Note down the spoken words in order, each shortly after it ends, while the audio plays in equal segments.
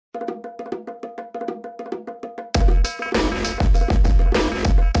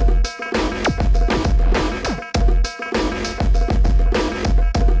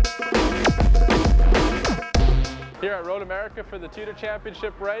America for the TUDOR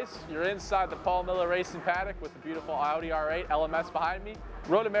Championship race. You're inside the Paul Miller Racing paddock with the beautiful Audi R8 LMS behind me.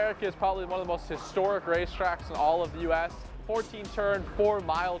 Road America is probably one of the most historic racetracks in all of the US. 14-turn,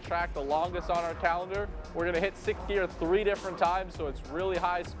 4-mile track, the longest on our calendar. We're going to hit 6th gear 3 different times, so it's really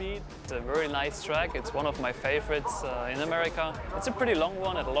high speed. It's a very nice track. It's one of my favorites in America. It's a pretty long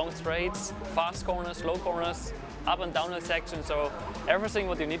one at long straights, fast corners, low corners, up and downhill sections, so everything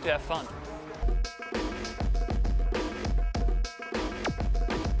what you need to have fun.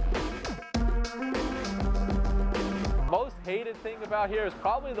 Most hated thing about here is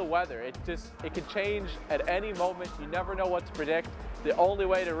probably the weather. It can change at any moment. You never know what to predict. The only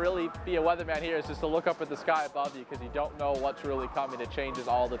way to really be a weatherman here is just to look up at the sky above you, because you don't know what's really coming. It changes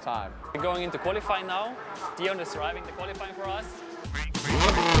all the time. We're going into qualifying now. Dion is driving the qualifying for us.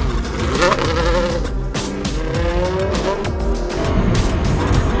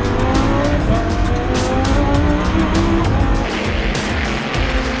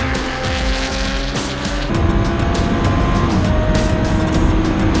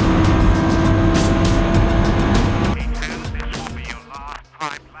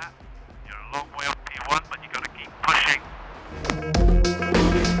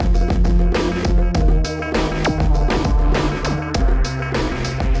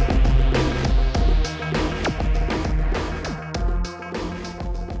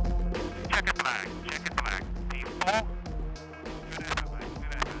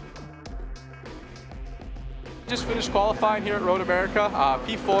 Just finished qualifying here at Road America,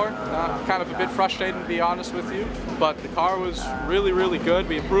 P4, kind of a bit frustrating to be honest with you, but the car was really good.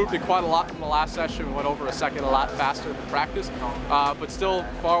 We improved it quite a lot from the last session. We went over a second a lot faster than practice, but still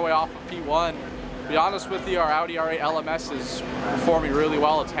far away off of P1. To be honest with you, our Audi R8 LMS is performing really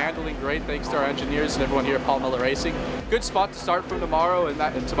well. It's handling great thanks to our engineers and everyone here at Paul Miller Racing. Good spot to start from tomorrow,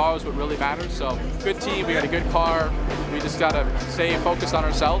 and tomorrow is what really matters. So good team, we got a good car. We just got to stay focused on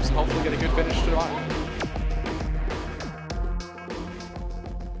ourselves and hopefully get a good finish tomorrow.